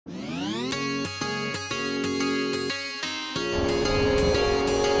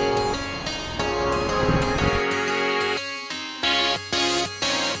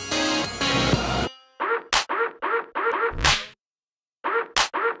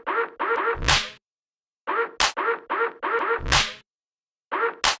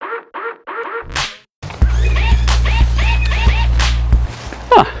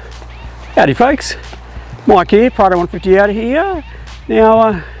Howdy folks, Mike here, Prado 150 out of here.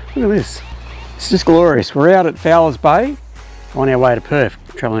 Now look at this, it's just glorious. We're out at Fowler's Bay on our way to Perth,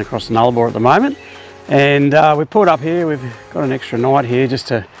 travelling across the Nullarbor at the moment, and we pulled up here. We've got an extra night here just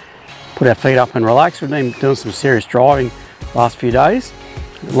to put our feet up and relax. We've been doing some serious driving the last few days.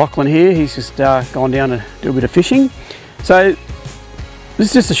 Lachlan here, he's just gone down to do a bit of fishing. So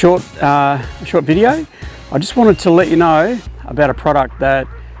this is just a short video. I just wanted to let you know about a product that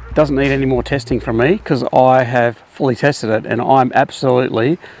doesn't need any more testing from me, because I have fully tested it and I'm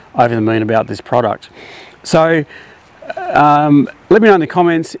absolutely over the moon about this product. So let me know in the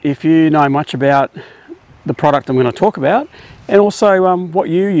comments if you know much about the product I'm going to talk about, and also what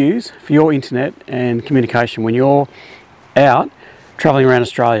you use for your internet and communication when you're out traveling around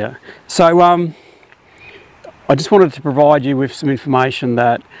Australia. So I just wanted to provide you with some information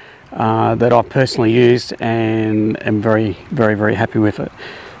that that I've personally used and am very happy with it.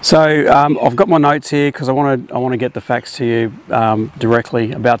 So I've got my notes here because I want to get the facts to you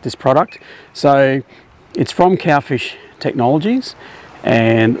directly about this product. So it's from Cowfish Technologies,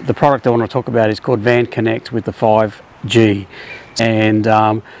 and the product I want to talk about is called Van Connect with the 5G. And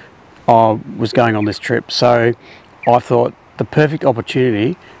I was going on this trip, so I thought the perfect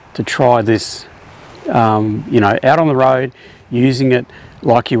opportunity to try this, you know, out on the road, using it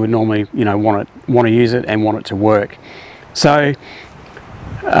like you would normally, you know, want to use it and want it to work. So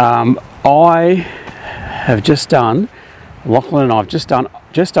I have just done, Lachlan and I've just done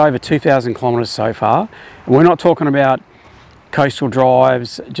just over 2,000 kilometres so far. And we're not talking about coastal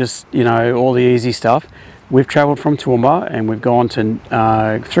drives, just, you know, all the easy stuff. We've travelled from Toowoomba and we've gone to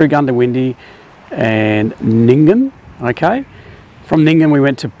through Gundawindi and Nyngan. Okay, from Nyngan we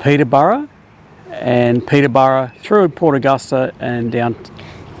went to Peterborough, and Peterborough through Port Augusta and down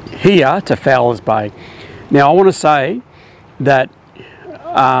here to Fowler's Bay. Now I want to say that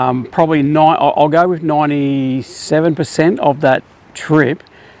I'll go with 97% of that trip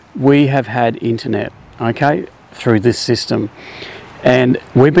we have had internet, okay, through this system. And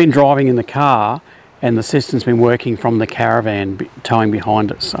we've been driving in the car and the system's been working from the caravan towing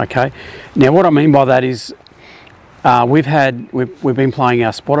behind us, okay. Now what I mean by that is we've been playing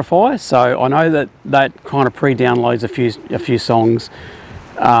our Spotify, so I know that kind of pre-downloads a few songs,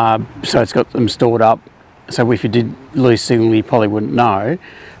 so it's got them stored up. So if you did lose signal, you probably wouldn't know.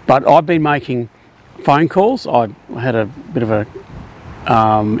 But I've been making phone calls. I had a bit of a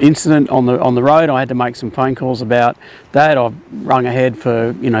incident on the road. I had to make some phone calls about that. I've rung ahead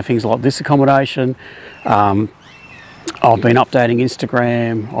for, you know, things like this accommodation. I've been updating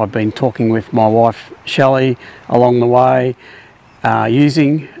Instagram. I've been talking with my wife Shelley along the way,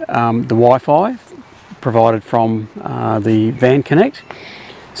 using the Wi-Fi provided from the Van Connect.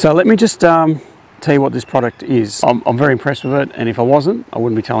 So let me just tell you what this product is. I'm very impressed with it, and if I wasn't, I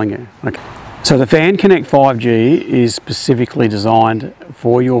wouldn't be telling you. Okay. So the Van Connect 5G is specifically designed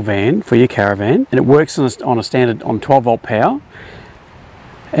for your van, for your caravan, and it works on a standard 12 volt power.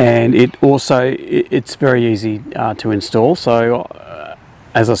 And it also, it's very easy to install. So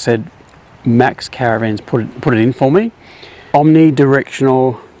as I said, Maks Caravans put it in for me.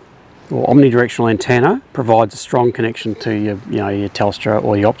 Omnidirectional antenna provides a strong connection to your Telstra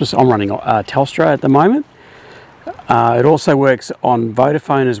or your Optus. I'm running Telstra at the moment. It also works on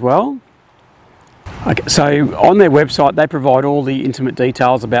Vodafone as well. Okay, so on their website they provide all the intimate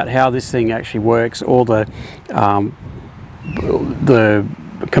details about how this thing actually works, all the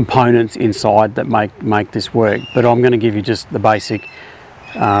components inside that make this work. But I'm going to give you just the basic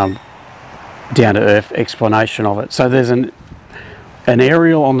down-to-earth explanation of it. So there's an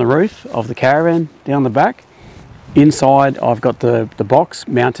aerial on the roof of the caravan down the back. Inside I've got the box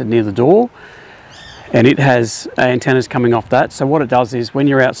mounted near the door, and it has antennas coming off that. So what it does is, when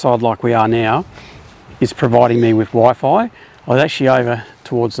you're outside like we are now, it's providing me with Wi-Fi. I was actually over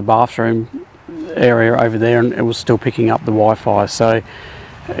towards the bathroom area over there, and it was still picking up the Wi-Fi. So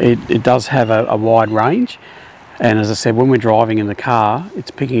it does have a wide range, and as I said, when we're driving in the car, it's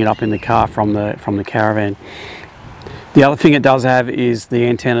picking it up in the car from the caravan. The other thing it does have is the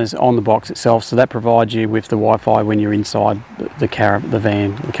antennas on the box itself, so that provides you with the Wi-Fi when you're inside the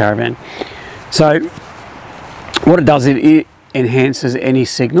caravan. So what it does, it enhances any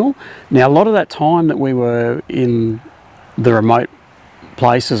signal. Now a lot of that time that we were in the remote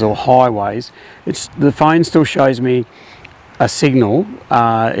places or highways, the phone still shows me a signal.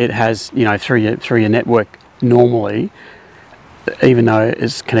 It has, you know, through your network normally, even though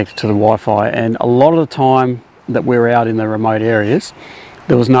it's connected to the Wi-Fi. And a lot of the time that we're out in the remote areas,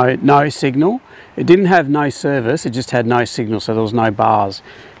 there was no signal. It didn't have no service, it just had no signal, so there was no bars.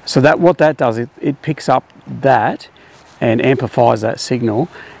 So what that does, it picks up that and amplifies that signal,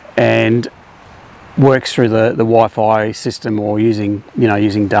 and works through the Wi-Fi system, or using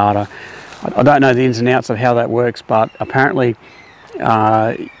data. I don't know the ins and outs of how that works, but apparently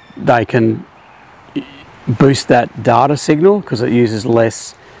they can boost that data signal because it uses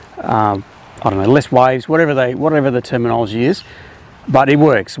less, I don't know, less waves, whatever the terminology is, but it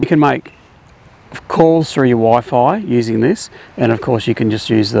works. You can make calls through your Wi-Fi using this, and of course you can just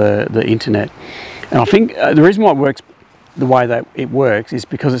use the internet. And I think the reason why it works the way that it works is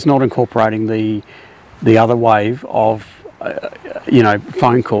because it's not incorporating the other wave of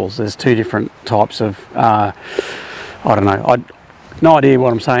phone calls. There's two different types of I don't know, no idea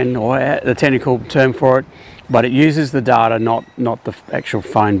what I'm saying or the technical term for it, but it uses the data, not the actual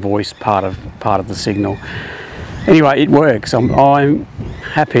phone voice part of the signal. Anyway, it works. I'm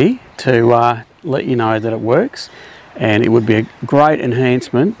happy to let you know that it works, and it would be a great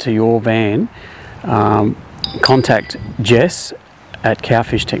enhancement to your van. Contact Jess at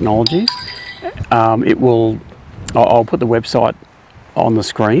Cowfish Technologies. I'll put the website on the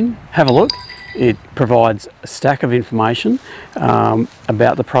screen. Have a look. It provides a stack of information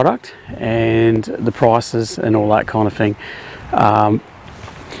about the product and the prices and all that kind of thing.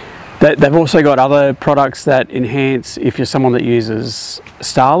 They've also got other products that enhance if you're someone that uses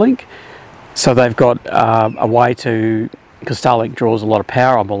Starlink. So they've got a way to, because Starlink draws a lot of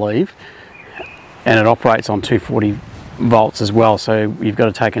power, I believe, and it operates on 240 volts as well, so you've got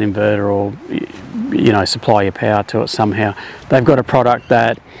to take an inverter or supply your power to it somehow. They've got a product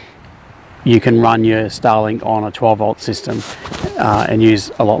that you can run your Starlink on a 12 volt system and use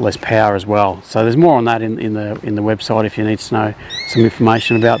a lot less power as well. So there's more on that in the website if you need to know some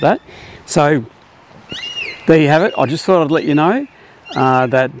information about that. So there you have it. I just thought I'd let you know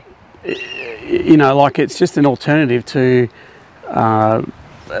that like it's just an alternative to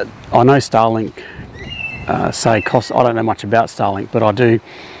I know Starlink say costs. I don't know much about Starlink, but I do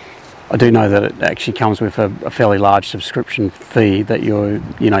know that it actually comes with a fairly large subscription fee that you're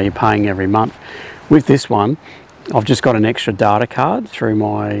paying every month. With this one, I've just got an extra data card through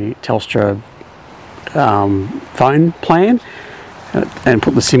my Telstra phone plan, and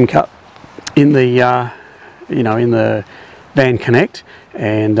put the SIM card in the in the Van Connect,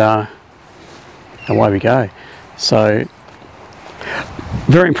 and away we go. So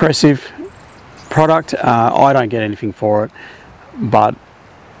very impressive product. I don't get anything for it, but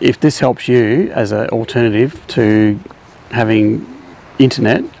if this helps you as an alternative to having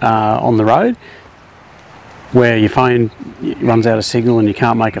internet on the road, where your phone runs out of signal and you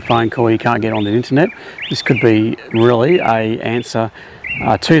can't make a phone call, you can't get on the internet, this could be really a answer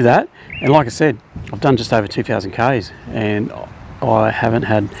to that. And like I said, I've done just over 2,000 Ks and I haven't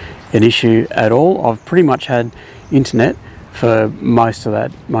had an issue at all. I've pretty much had internet for most of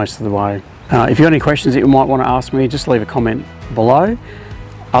the way. If you've got any questions that you might want to ask me, just leave a comment below.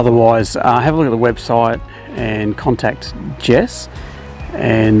 Otherwise, have a look at the website and contact Jess,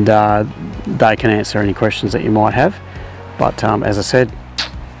 and they can answer any questions that you might have. But as I said,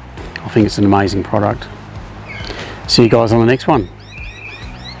 I think it's an amazing product. See you guys on the next one.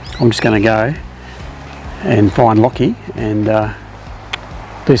 I'm just going to go and find Lockie and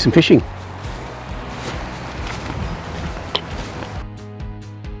do some fishing.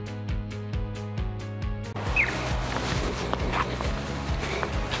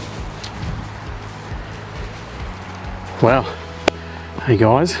 Well, hey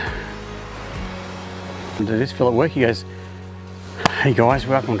guys, do this, feel it work. He goes, hey guys,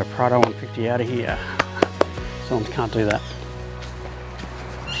 welcome to Prado 150 out of here. Someone can't do that.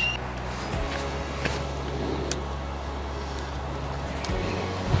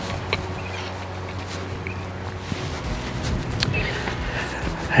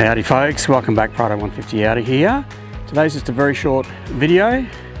 Howdy folks, welcome back, Prado 150 out of here. Today's just a very short video.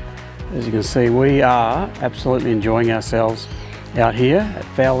 As you can see, we are absolutely enjoying ourselves out here at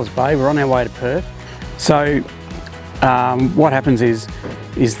Fowler's Bay. We're on our way to Perth. So what happens is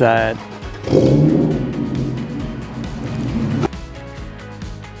that